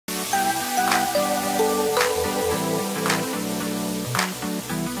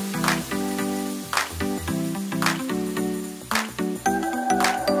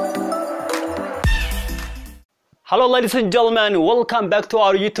Hello ladies and gentlemen, welcome back to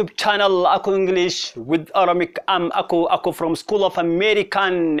our YouTube channel Aku English with OROMIC. I'm Aku from School of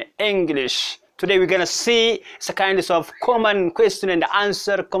American English. Today we're gonna see it's a kind of common question and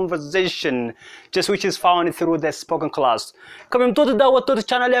answer conversation, just which is found through the spoken class. Coming to the DAWWADHA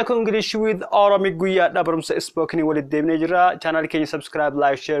channel Aku English with OROMIC guyya dabarumsa spoken walid deebnee jira. Channel keenya subscribe,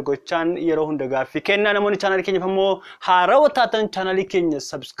 like, share gochaan yeroo hunda gaaffii kennaa namoonni channel keenya fammoo haarawaa taatan channel keenya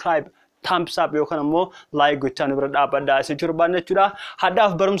subscribe, thumbs up yookaan ammoo like gochaan bira dhaabadhaa isin churbaanna jechuudha.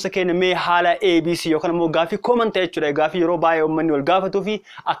 Haddaaf barumsa keenya mee haala ABC yookaan ammoo gaaffii comment jechuudha. Gaaffii yeroo baay'ee uummanni wal gaafatuu fi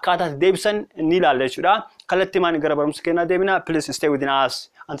akkaataa deebisan ni ilaalla jechuudha. Kallattii maan gara barumsa keenyaa deebina. Please stay within us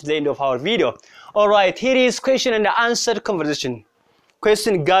until the end of our video. Alright, here is question and answer conversation.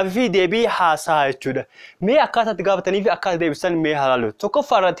 Question gaaffii deebii haasaa jechuudha. Mee akkaataa itti gaafatanii fi akkaataa deebisan mee haalaalu.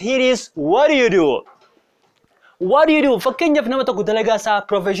 Tokkoffaarratti here is what do you do? What do you do? Fakkeenyaaf nama tokko dalagaa isaa,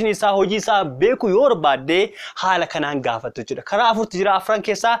 profession isaa, hojii isaa beeku yoo barbaadde haala kanaan gaafatu jechuudha. Karaa afurtu jira, afran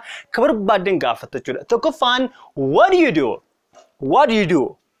keessaa ka barbaadden gaafatu jechuudha. Tokkoffaan what do you do? What do you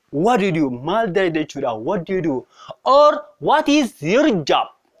do? What do you do? Maal dalagda jechuudha. What do you do? Or what is your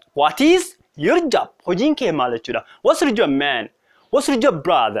job? What is your job? Hojiin kee maal jechuudha. What's your job, man? What's your job,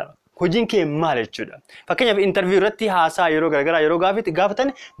 brother? Hojiin kee maal jechuudha. Fakkeenyaaf interview irratti haasaa yeroo garagaraa yeroo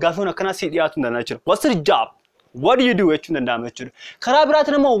gaafatan gaaffiin akkanaa si dhiyaatu danda'a jechuudha. What's your job? What do you do? Karaa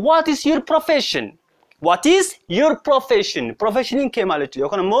biraatiin ammoo what is your profession? What is your profession? Professionin kee maal jechuudha.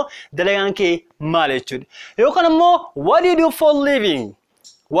 Yookaan ammoo dalagaan kee maal jechuudha. Yookaan ammoo what do you do for living?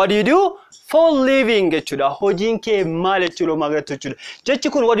 What do you do for living jechuudha. Hojiin kee maal jechuudha maagatu jechuudha.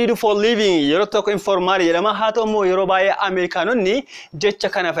 Jechi kun what do you do for living yeroo tokko informaali jedhama. Haa ta'u ammoo yeroo baay'ee Ameerikaanonni jecha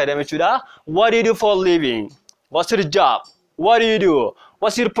kana fayyadamu jechuudha. What do you do for living? What's your job? What do you do?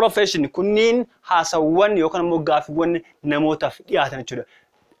 What's your profession? Kunniin haasawwan yookaan ammoo gaaffiiwwan namootaaf dhiyaatan jechuudha.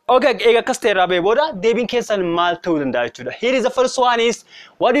 Okay, eega akkas ta'e irraa ba'ee booda deebiin keessan maal ta'uu danda'a jechuudha. Here is the first one is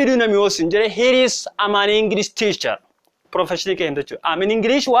what do you do namni hosin jedhe. Here is I'm an English teacher. Professionii kee himta jechuudha. I'm an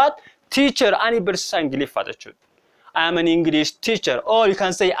English what? Teacher. Ani barsiisaa Ingiliffaa jechuudha. I'm an English teacher. Or you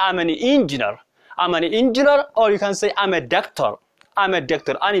can say I'm an engineer. I'm an engineer. Or you can say I'm a doctor. I'm a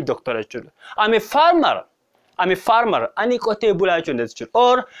doctor. Ani doctor jechuudha. I'm a farmer. I'm a farmer. Ani qotee bulaa jechuudha.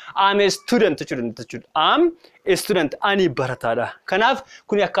 Or I'm a student jechuudha. I'm a student. Ani barataadha. Kanaaf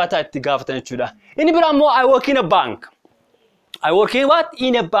kuni akkaataa itti gaafatan jechuudha. Inni biraa immoo I work in a bank. I work in what?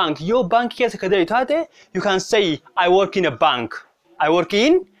 In a bank. Yoo bank keessa ka dalagu taate you can say I work in a bank. I work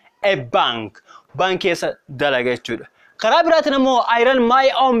in a bank. Bank keessa dalaga jechuudha. Karaa biraatiin immoo I run my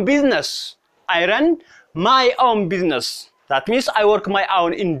own business. I run my own business. That means I work my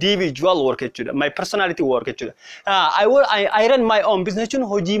own individual work jechuudha. My personality work jechuudha. I run my own business jechuun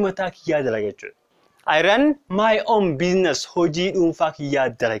hojii mataa kiyyaa dalaga jechuudha. I run my own business hojii dhuunfaa kiyyaa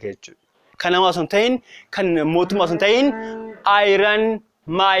dalaga jechuudha. Kan namaa sun ta'in, kan mootummaa sun ta'in I run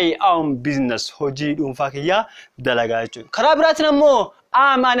my own business hojii dhuunfaa kiyyaa dalaga jechuudha. Karaa biraatiin ammoo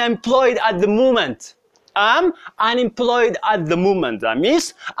I'm unemployed at the moment. I'm unemployed at the moment. That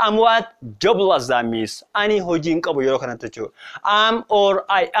means I'm what? Jobless. That means ani hojii hin qabu yeroo kanatti jechuudha.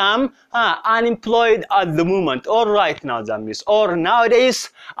 I am unemployed at the moment or right now. That means or nowadays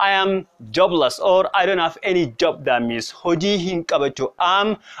I am jobless or I don't have any job. That means hojii hin qabu jechuudha.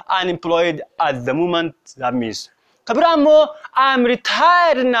 I'm unemployed at the moment. That means kabira ammoo I'm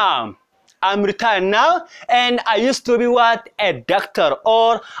retired now. I'm retired now and I used to be what? A doctor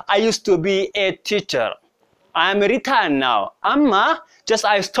or I used to be a teacher. I'm retired now. Amma just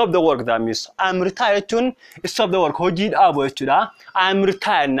I stopped the work. That means I'm retired to stop the work. Hojii dhaabu jechuudha. I'm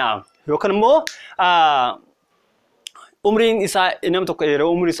retired now. Yookaan immoo umriin isaa nama tokko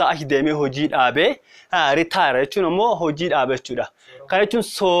yeroo umri isaa achi deemee hojii dhaabe retire jechuun immoo hojii dhaabe jechuudha. Kana jechuun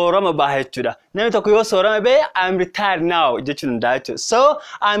soorama bahe jechuudha. Namni tokko yoo soorama bahe I'm retired now jechuun danda'a jechuudha. So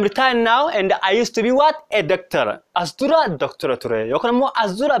I'm retired now and I used to be what? A doctor. As dura doctor ture yookaan immoo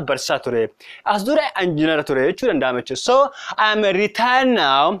as dura barsiisaa ture. As dura engineer ture jechuudha danda'ama jechuudha. So I'm retired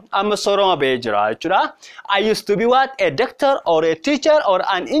now. Amma soorama bahe jira jechuudha. I used to be what? A doctor or a teacher or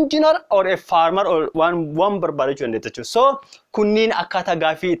an engineer or a farmer or one barbaade jechuudha jechuudha. So kunniin akkaataa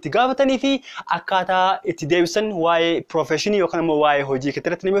gaaffii itti gaafatanii fi akkaataa itti deebisan waa'ee professionii yookaan immoo waa'ee hojii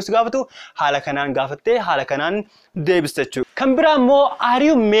keessatti namni osoo gaafatu haala kanaan gaafattee haala kanaan deebista jechuudha. Kan biraa immoo are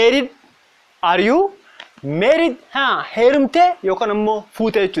you married? Are you married? Heerumtee yookaan immoo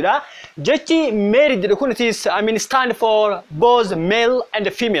fuutee jechuudha. Jechi married jedhu kun stand for both male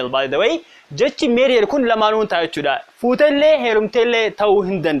and female by the way. Jechi married kun lamaanuu ta'a jechuudha. Fuuteellee heerumteellee ta'uu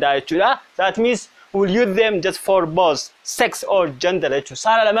hin danda'a jechuudha. That means we'll use them just for both sex or gender.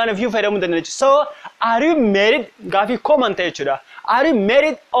 Sara lamaan of you fayyadamu dandeechu. So are you married? Gaaffii comment jechuudha. Are you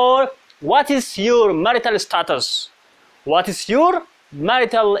married or what is your marital status? What is your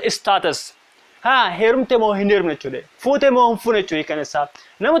marital status? Heerumte moo hin heerumne jechuudha. Fuute moo hin fuune jechuudha kan isaa.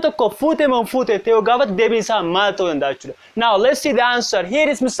 Nama tokko fuute moo hin fuute ta'e gaafatu deebiin isaa maal ta'uu danda'a jechuudha. Now let's see the answer. Here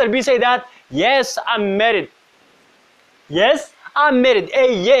is Mr. B say that yes, I'm married. Yes, I'm married.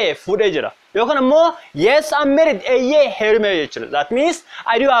 Yeah, fuudhee jira. Yookaan ammoo yes, I'm married. Yeah, heerumee jechuudha. That means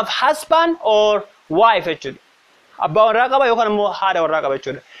I do have husband or wife jechuudha. Abbaa warraa qaba yookaan ammoo haadha warraa qaba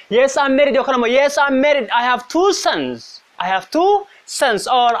jechuudha. Yes, I'm married yookaan ammoo yes, I'm married. I have two sons. I have two sons,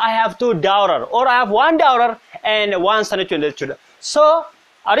 or I have two daughters, or I have one daughter and one son jechuudha. So,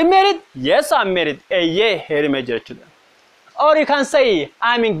 are you married? Yes, I'm married. Yeah, heerumee jira jechuudha. Or you can say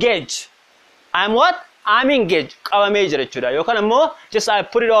I'm engaged. I'm what? I'm engaged. Qabamee jira jechuudha. Yookaan ammoo just I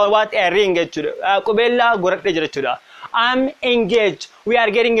put it on what? A ring jechuudha. Qubeellaa godhadhee jira jechuudha. I'm engaged. We are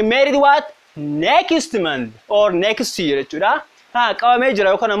getting married what? Next month or next year jechuudha. Qabamee jira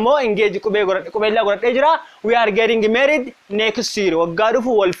yookaan ammoo engage qubeellaa godhadhee jira. We are getting married next year. Waggaa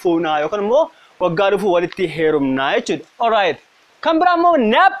dhufu wal fuunaa yookaan ammoo waggaa dhufu walitti heerumnaa jechuudha. Alright. Kan biraa ammoo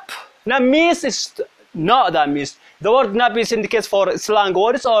nap. Nap means is not that means. The word nap is indicates for slang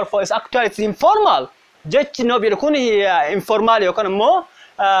words or for it's actually it's informal. Jechi no jedhu kun informal yookaan ammoo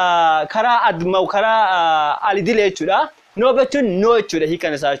karaa adma karaa alidilee jechuudha. No jechuun no jechuudha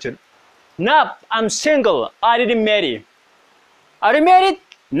hiikan isaa jechuudha. Nap, I'm single. I didn't marry. Are you married?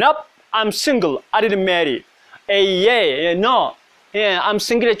 Nope, I'm single. I didn't marry. Yeah, no. Yeah, I'm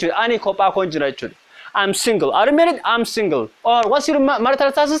single jechuudha. Ani kophaa koon jira jechuudha. I'm single. Are you married? I'm single. Or what's your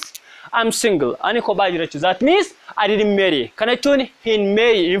marital status? I'm single. Ani kophaa jira jechuudha. That means I didn't marry. Kana jechuun hin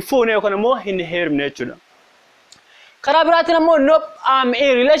marry, hin fuune yookaan ammoo hin heerumne jechuudha. Karaa biraatiin ammoo nope, I'm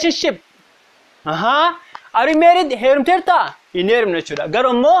in relationship. Are you married? Heerumteerta? Hin heerumne jechuudha.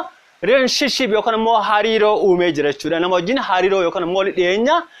 Garuu ammoo relationship yookaan ammoo hariiroo uumee jira jechuudha. Nama wajjin hariiroo yookaan ammoo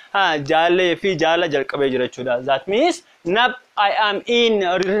dhiyeenya jaalallee fi jaalala jalqabee jira jechuudha. That means nope, I am in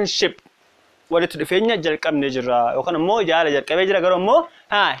a relationship. Walitti dhufeenya jalqabne jira yookaan ammoo jaalala jalqabee jira garuu ammoo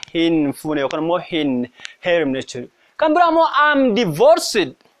hin fuune yookaan ammoo hin heerumne jechuudha. Kan biraa ammoo I'm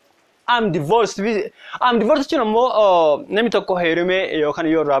divorced. I'm divorced. I'm divorced jechuun ammoo namni tokko heerumee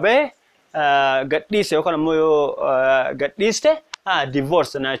yookaan yoo irraa bahe gadhiise yookaan ammoo yoo gadhiiste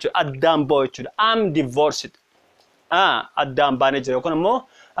divorce na jechuudha. Addaan ba'u jechuudha. I'm divorced. Addaan baanee jira yookaan ammoo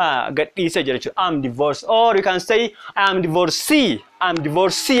gadhiise jira jechuudha. I'm divorced. Or you can say I'm divorcee. I'm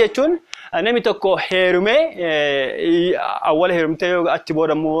divorcee jechuun namni tokko heerumee awwala heerumtee achi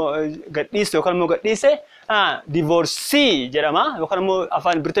booda ammoo gadhiiste yookaan ammoo gadhiise divorcee jedhama yookaan ammoo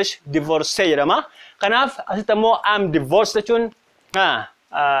afaan British divorcee jedhama. Kanaaf asitti ammoo I'm divorced jechuun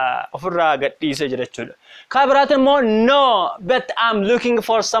ofirraa gadhiise jira jechuudha. Kan biraatiin ammoo no, but I'm looking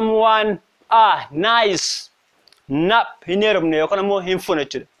for someone nice. Nap hin heerumne yookaan ammoo hin fuune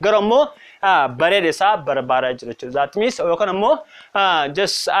jechuudha. Garuu ammoo bareeda isaa barbaadaa jira jechuudha. That means yookaan ammoo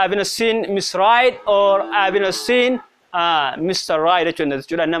just I haven't seen Miss Right or I haven't seen Mr. Right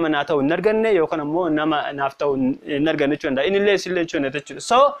jechuudha. Nama naa ta'u hin arganne yookaan ammoo nama naaf ta'u hin arganne jechuudha. Innillee isillee jechuudha.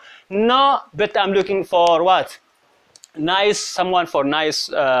 So no, but I'm looking for what? Nice, someone for nice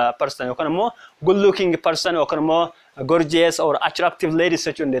person yookaan ammoo good looking person yookaan ammoo gorgeous or attractive ladies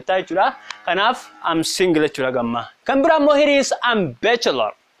jechuudha. Kanaaf I'm single jechuudha gamma. Kan biraa ammoo here is I'm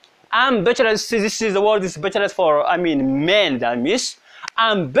bachelor. I'm bachelor. This is the word is bachelor for men. That means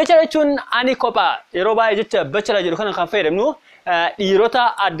I'm bachelor jechuun ani kophaa yeroo baay'ee jecha bachelor jedhu kana kan fayyadamnu dhiirota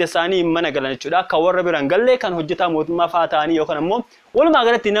adda isaanii mana galan jechuudha. Kan warra biraan galle kan hojjetaa mootummaa fa'aa ta'anii yookaan ammoo walumaa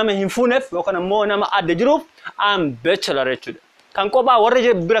galatti nama hin fuuneef yookaan ammoo nama adda jiruuf I'm bachelor jechuudha. Kan kophaa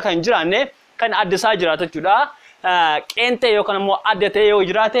warra bira kan jiraanne kan adda isaa jiraata jechuudha. Qeente yookaan ammoo adda ta'e yoo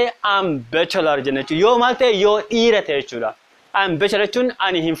jiraate I'm bachelor jenna jechuudha. Yoo maal ta'e yoo dhiira ta'e jechuudha. I'm bachelor jechuun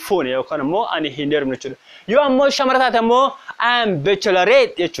ani hin fuune yookaan ammoo ani hin heerumne jechuudha. Yoo ammoo shamara taate ammoo I'm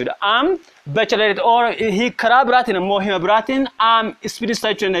bachelorette jechuudha. I'm bachelorette or hi karaa biraatiin ammoo hima biraatiin I'm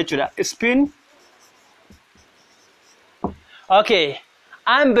spinster jechuudha. Spin. Okay.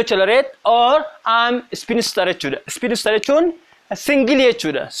 I'm bachelorette or I'm spinster jechuudha. Spinster jechuun single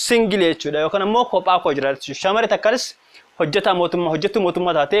jechuudha. Single jechuudha yookaan ammoo kophaa koo jiraatu. Shamara takkanis hojjetu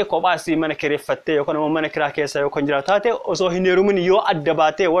mootummaa taate kophaa isii mana kireeffattee yookaan ammoo mana kiraa keessa yookaan jiraatu taate osoo hin heerumin yoo adda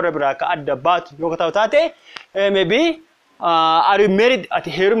baatee warra biraa ka adda baatu yoo ta'u taate maybe are you married ati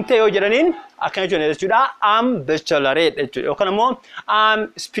heerumtee yoo jedhaniin akkana jechuudha. I'm bachelorette jechuudha yookaan ammoo I'm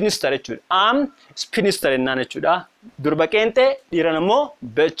spinster jechuudha. I'm spinster jennaan jechuudha. Durba qeente dhiiran ammoo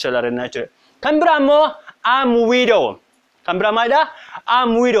bachelor jennaan jechuudha. Kan biraa ammoo I'm widow. Kan biraa maalidha?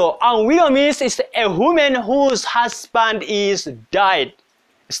 I'm widow. And widow means it's a woman whose husband is died.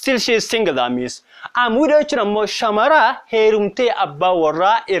 Still she is single, that means. am widow jechuun ammoo shamara heerumtee abbaa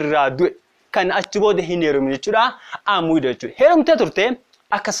warraa irraa du'e kan achi booda hin heerumin jechuudha. Am widow jechuudha. Heerumtee turte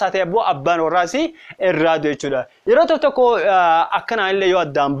akka saatee abboo abbaan warraasi irraa du'e jechuudha. Yeroo tokko akkana illee yoo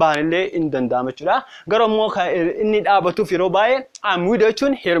addaan bahan illee hin danda'amu jechuudha. Garuu immoo inni dhaabatuuf yeroo baay'ee am widow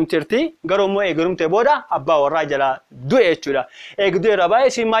jechuun heerumteerti. Garuu immoo eegalumtee booda abbaa warraa jala du'e jechuudha. Eegduu irraa baay'ee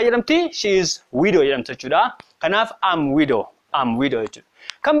si maal jedhamti? She is widow jedhamti jechuudha. Kanaaf am widow jechuudha.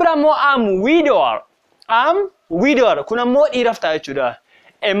 Kan biraa immoo am widower. Am widower kun ammoo dhiiraaf ta'a jechuudha.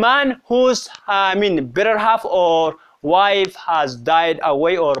 A man whose better half or wife has died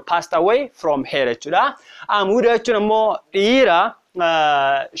away or passed away from her jechuudha. Am widow jechuun ammoo dhiira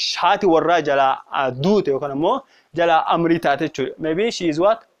haati warraa jala duute yookaan ammoo jala amrii taate jechuudha. Maybe she is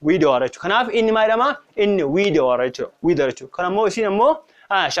what? Widower jechuudha. Kanaaf inni maal jedhama? Inni widower jechuudha. Widower jechuudha. Kan ammoo isiin ammoo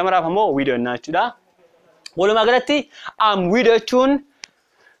shamaraaf ammoo widow jennaan jechuudha. Walumaa galatti am widow jechuun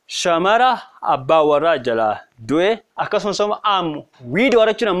shamara abbaa warraa jala du'e akkasumas am widower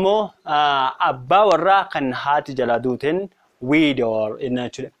jechuun ammoo abbaa warraa kan haati jala duuteen widower jennaan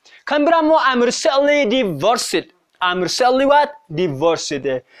jechuudha. Kan biraa ammoo I'm recently divorced. I'm recently what? Divorced.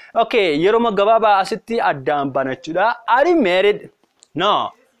 Okay, yeroo gabaabaa asitti addaan bana jechuudha. Are you married?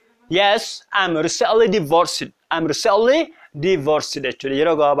 No. Yes, I'm recently divorced. I'm recently divorced jechuudha.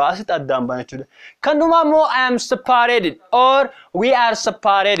 Yeroo gabaabaa asitti addaan bana jechuudha. Kan dhumaa ammoo I am separated or we are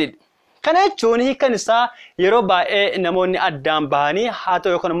separated. Kana jechuun hiikan isaa yeroo baay'ee namoonni addaan bahanii haa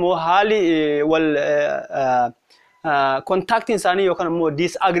ta'u yookaan ammoo haali wal contacting isaanii yookaan ammoo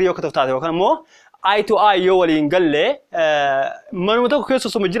disagree yookaan taate yookaan ammoo eye to eye yoo waliin galle manuma tokko keessa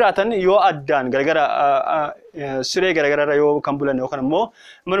osoo jiraatan yoo addaan garagara siree garagara yoo kan bulan yookaan ammoo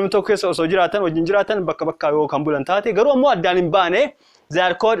manuma tokko keessa osoo jiraatan wajjin jiraatan bakka bakka yoo kan bulan taate garuu ammoo addaan hin baane they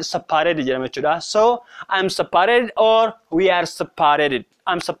are called separated jedhama jechuudha. So I'm separated or we are separated.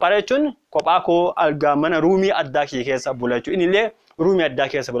 I'm separated jechuun kophaa koo algaa mana ruumii addaa kee keessa bula jechuudha. Inni illee ruumii addaa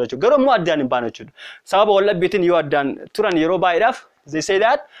keessa bula jechuudha. Garuu ammoo addaan hin baane jechuudha. Sababa wallabbiitiin yoo addaan turan yeroo baay'eedhaaf they say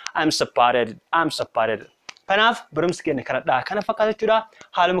that I'm separated. I'm separated. Kanaaf barumsi keenya kanadha. Kana fakkaata jechuudha.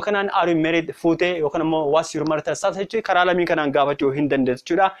 Haaluma kanaan are you married fuutee yookaan ammoo what's your marital status jechuudha. Karaa lamii kanaan gaafachuu hin dandeessu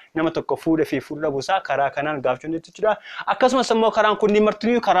jechuudha. Nama tokko fuudhee fi fuudhu dhabuusaa karaa kanaan gaafachuu hin dandeessu jechuudha. Akkasumas ammoo karaan kun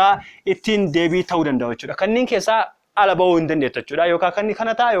martinuu karaa ittiin deebii ta'uu danda'u jechuudha. Kanneen keessaa ala bahuu hin dandeessu jechuudha. Yookaan kan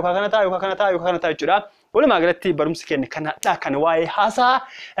kana ta'a yookaan kana ta'a yookaan kana ta'a yookaan kana ta'a jechuudha. Walumaa galatti barumsi keenya kanadha. Kan waa'ee haasaa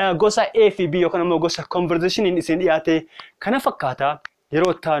gosa A fi B yookaan ammoo gosa conversation isin dhiyaate kana fakkaata.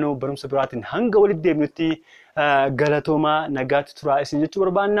 Yeroo taanu barumsa biraatiin hanga walitti deemnutti galatooma nagaatti turaa isin jechuu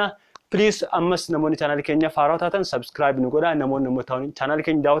barbaanna. Please ammas namoonni channel keenya faaraa taatan subscribe nu godhaa. Namoonni immoo channel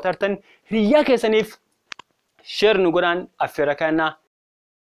keenya daawwataa jirtan hiriyaa keessaniif share nu godhaan affeera kana